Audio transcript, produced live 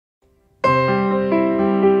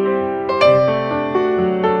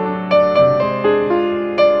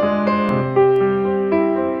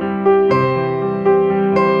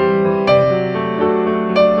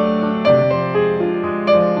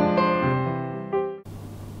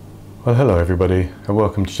Well, hello everybody and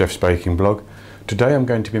welcome to Jeff's Baking Blog. Today I'm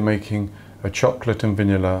going to be making a chocolate and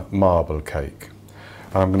vanilla marble cake.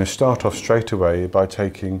 I'm going to start off straight away by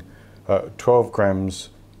taking 12 grams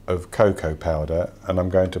of cocoa powder, and I'm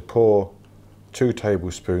going to pour 2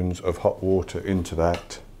 tablespoons of hot water into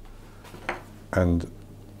that and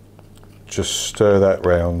just stir that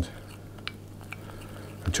round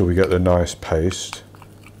until we get the nice paste.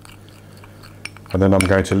 And then I'm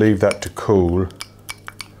going to leave that to cool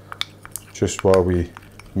just while we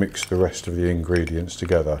mix the rest of the ingredients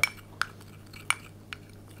together.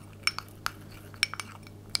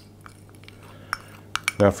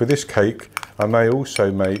 Now for this cake I may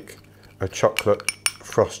also make a chocolate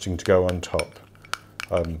frosting to go on top.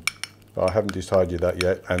 I haven't decided that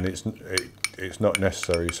yet, and it's not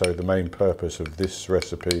necessary, so the main purpose of this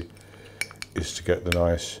recipe is to get the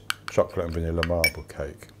nice chocolate and vanilla marble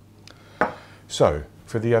cake. So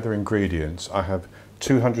for the other ingredients, I have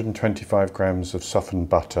 225 grams of softened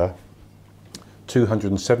butter,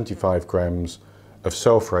 275 grams of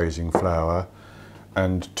self-raising flour,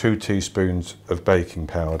 and 2 teaspoons of baking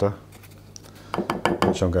powder,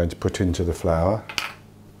 which I'm going to put into the flour.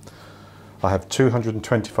 I have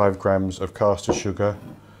 225 grams of caster sugar,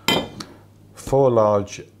 4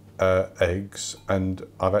 large eggs, and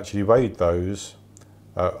I've actually weighed those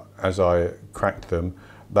as I cracked them.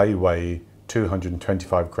 They weigh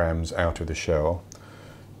 225 grams out of the shell.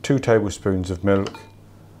 2 tablespoons of milk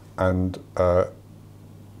and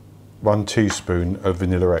 1 teaspoon of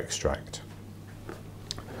vanilla extract.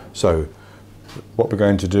 So what we're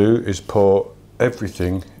going to do is pour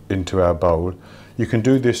everything into our bowl. You can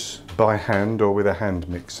do this by hand or with a hand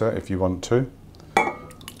mixer if you want to,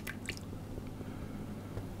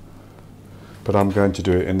 but I'm going to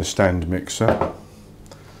do it in the stand mixer.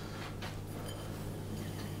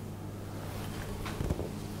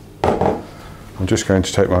 I'm just going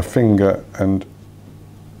to take my finger and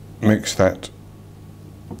mix that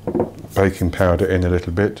baking powder in a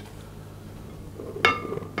little bit.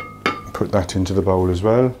 Put that into the bowl as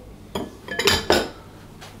well,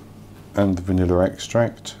 and the vanilla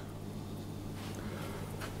extract.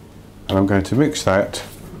 And I'm going to mix that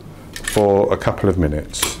for a couple of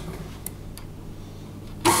minutes.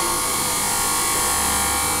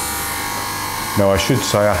 Now I should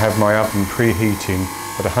say I have my oven preheating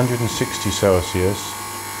at 160 Celsius,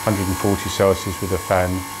 140 Celsius with a fan,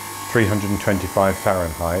 325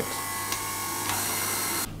 Fahrenheit.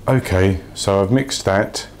 Okay, so I've mixed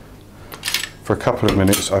that for a couple of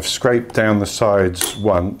minutes. I've scraped down the sides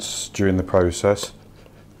once during the process,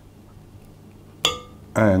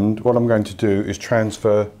 and what I'm going to do is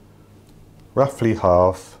transfer roughly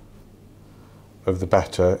half of the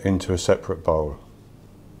batter into a separate bowl.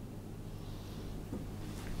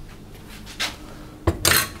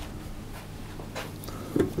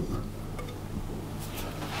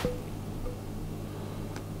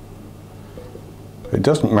 It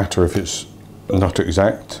doesn't matter if it's not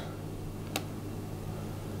exact.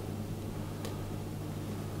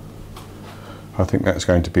 I think that's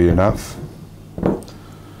going to be enough.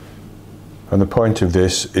 And the point of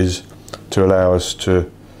this is to allow us to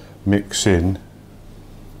mix in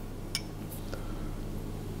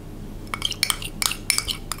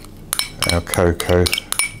our cocoa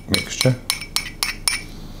mixture.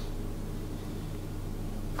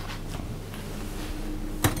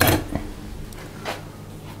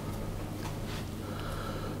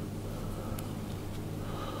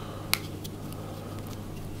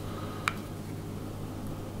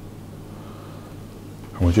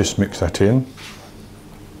 And we'll just mix that in.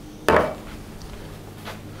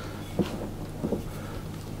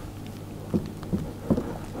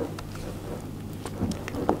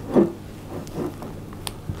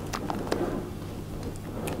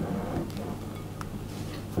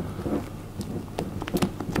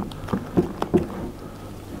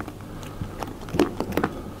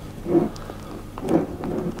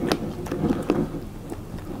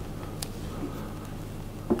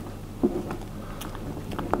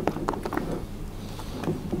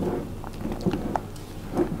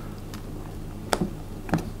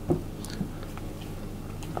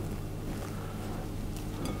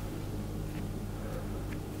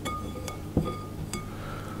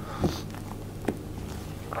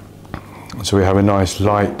 So we have a nice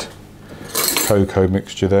light cocoa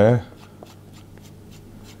mixture there.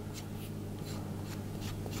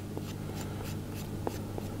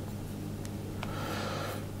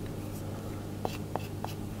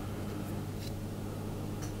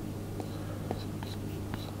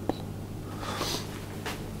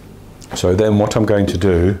 So then what I'm going to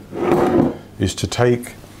do is to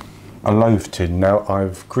take a loaf tin. Now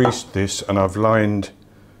I've greased this and I've lined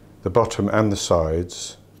the bottom and the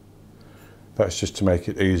sides. That's just to make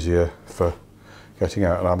it easier for getting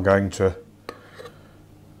out, and I'm going to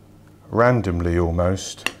randomly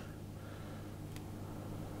almost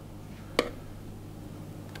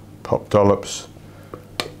pop dollops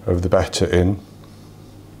of the batter in.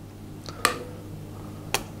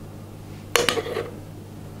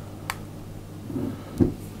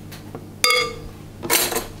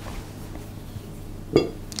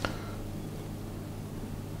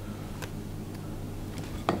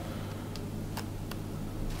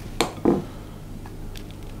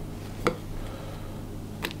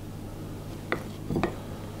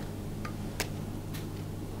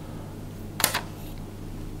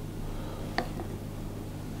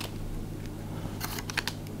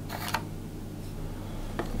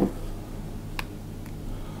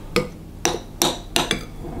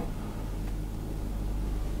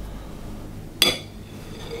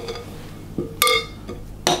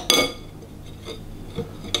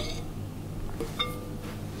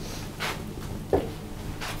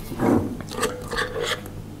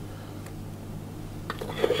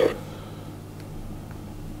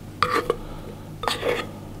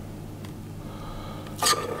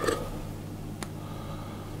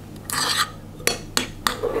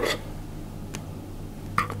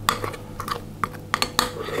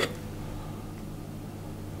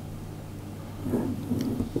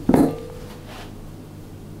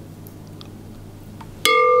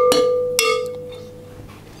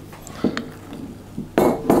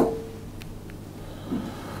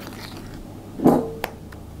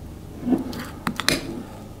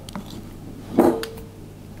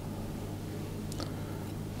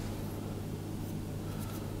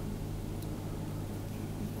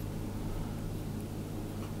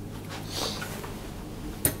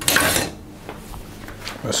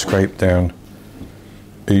 I scrape down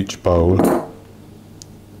each bowl.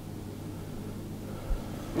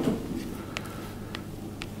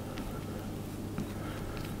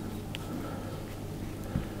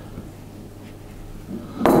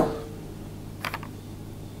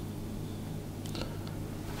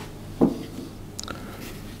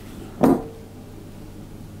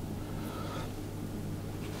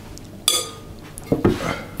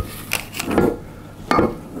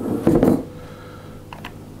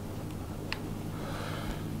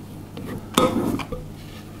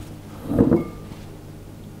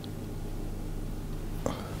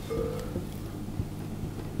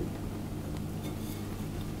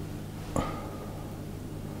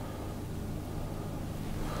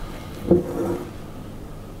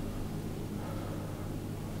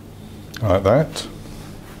 Like that,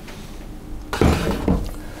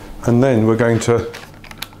 and then we're going to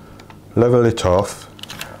level it off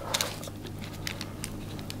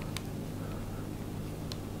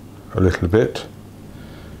a little bit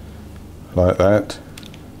like that.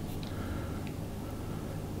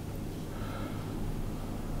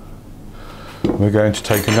 We're going to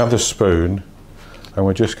take another spoon and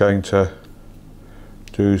we're just going to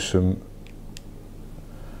do some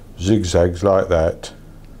zigzags like that.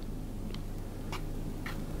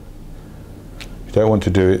 You don't want to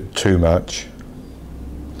do it too much,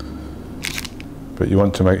 but you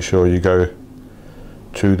want to make sure you go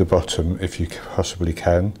to the bottom if you possibly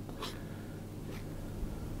can.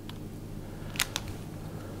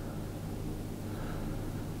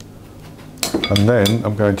 And then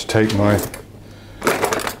I'm going to take my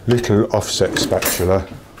little offset spatula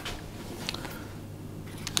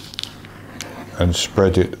and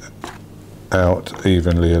spread it out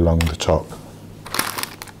evenly along the top.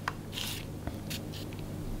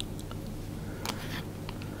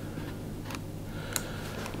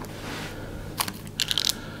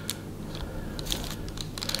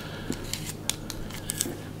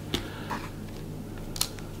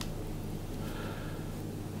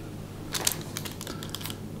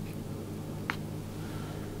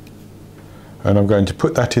 And I'm going to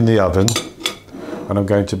put that in the oven and I'm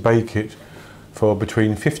going to bake it for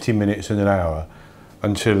between 50 minutes and an hour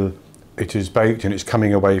until it is baked and it's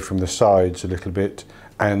coming away from the sides a little bit,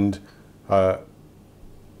 and a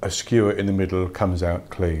skewer in the middle comes out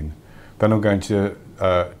clean. Then I'm going to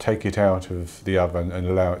take it out of the oven and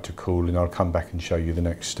allow it to cool, and I'll come back and show you the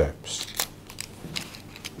next steps.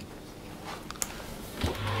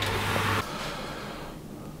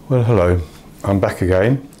 Well, hello, I'm back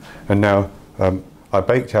again, and now I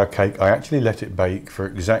baked our cake. I actually let it bake for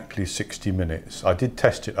exactly 60 minutes. I did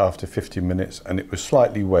test it after 50 minutes and it was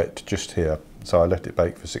slightly wet just here, so I let it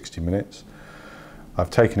bake for 60 minutes. I've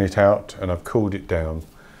taken it out and I've cooled it down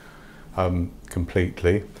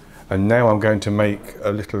completely, and now I'm going to make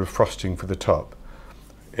a little frosting for the top.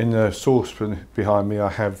 In the saucepan behind me I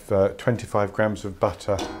have 25 grams of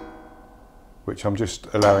butter, which I'm just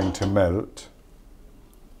allowing to melt.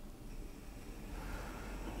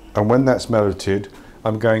 And when that's melted,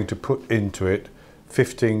 I'm going to put into it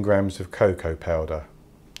 15 grams of cocoa powder.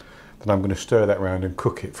 Then I'm going to stir that around and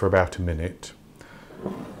cook it for about a minute.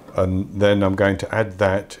 And then I'm going to add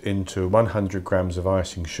that into 100 grams of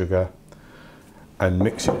icing sugar and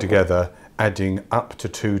mix it together, adding up to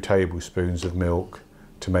 2 tablespoons of milk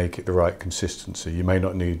to make it the right consistency. You may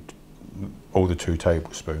not need all the 2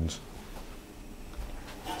 tablespoons.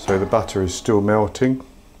 So the butter is still melting.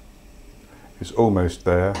 It's almost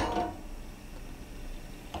there.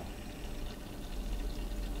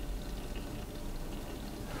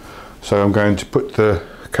 So I'm going to put the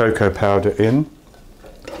cocoa powder in.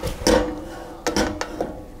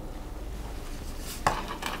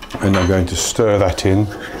 And I'm going to stir that in.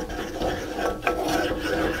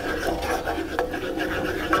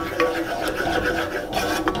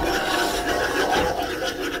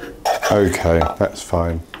 Okay, that's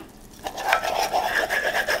fine.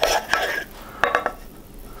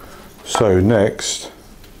 So next,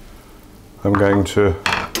 I'm going to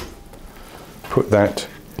put that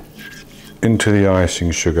into the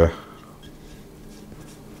icing sugar.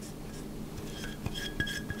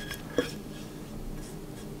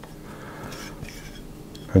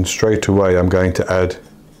 And straight away I'm going to add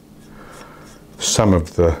some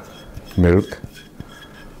of the milk.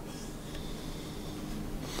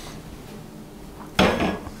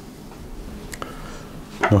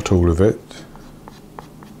 Not all of it.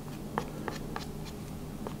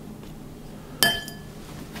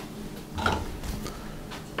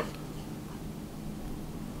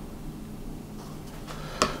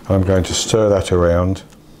 I'm going to stir that around.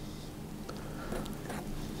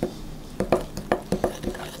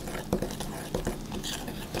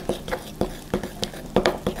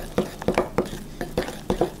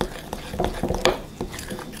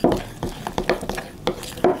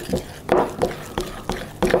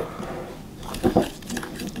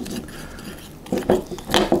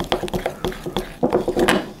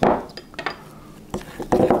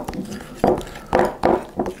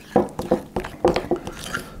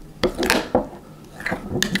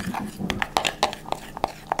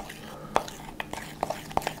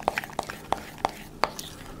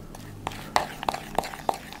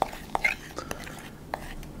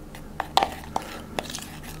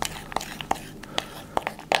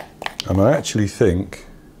 And I actually think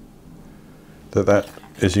that that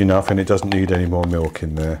is enough and it doesn't need any more milk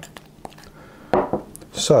in there.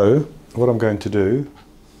 So what I'm going to do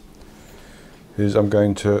is I'm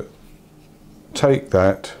going to take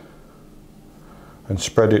that and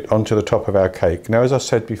spread it onto the top of our cake. Now, as I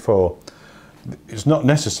said before, it's not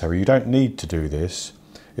necessary, you don't need to do this.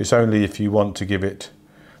 It's only if you want to give it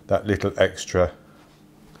that little extra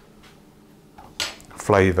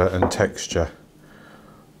flavour and texture.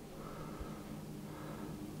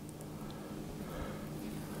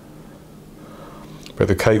 But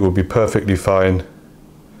the cake will be perfectly fine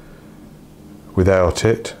without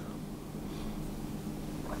it.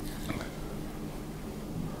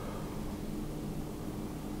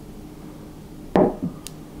 And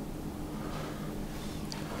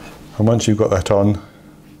once you've got that on,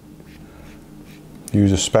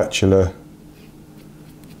 use a spatula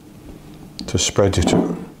to spread it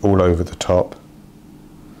all over the top.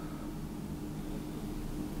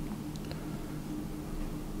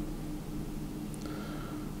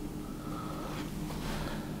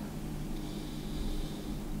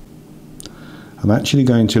 I'm actually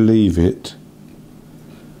going to leave it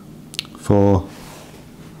for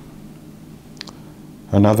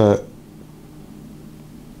another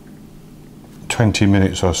 20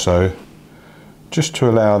 minutes or so, just to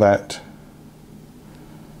allow that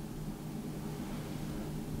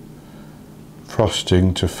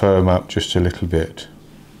frosting to firm up just a little bit,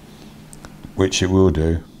 which it will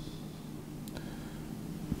do.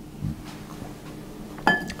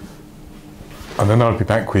 And then I'll be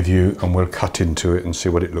back with you and we'll cut into it and see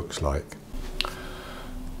what it looks like.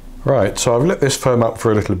 Right, so I've let this firm up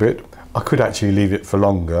for a little bit. I could actually leave it for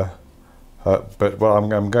longer, but well,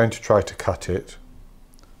 I'm going to try to cut it.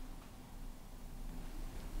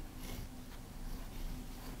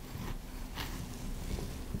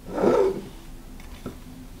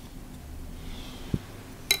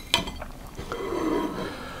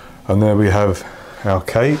 And there we have our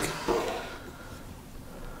cake.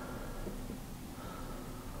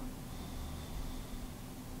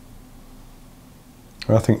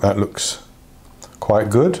 I think that looks quite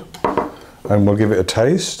good, and we'll give it a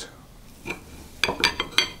taste.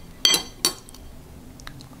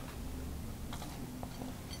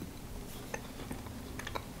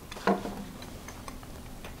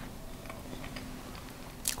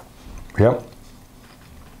 Yep.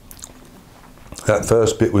 That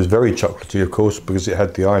first bit was very chocolatey, of course, because it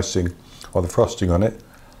had the icing or the frosting on it.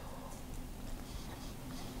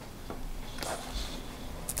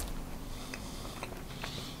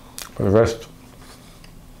 But the rest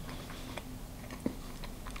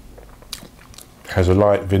has a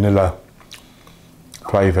light vanilla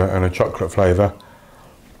flavour and a chocolate flavour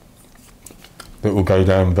that will go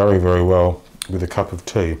down very, very well with a cup of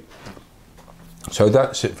tea. So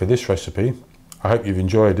that's it for this recipe. I hope you've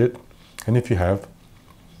enjoyed it, and if you have,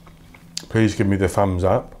 please give me the thumbs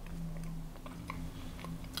up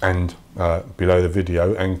and below the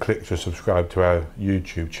video, and click to subscribe to our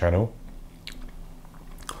YouTube channel.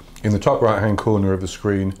 In the top right hand corner of the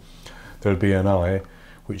screen there'll be an eye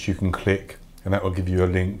which you can click, and that will give you a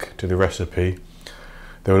link to the recipe.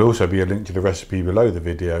 There will also be a link to the recipe below the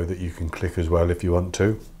video that you can click as well if you want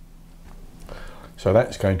to. So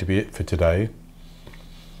that's going to be it for today.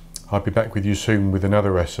 I'll be back with you soon with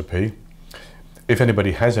another recipe. If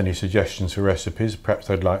anybody has any suggestions for recipes, perhaps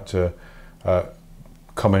they'd like to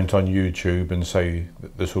comment on YouTube and say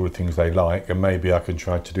the sort of things they like, and maybe I can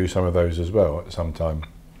try to do some of those as well at some time.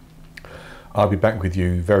 I'll be back with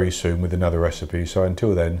you very soon with another recipe, so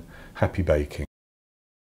until then, happy baking.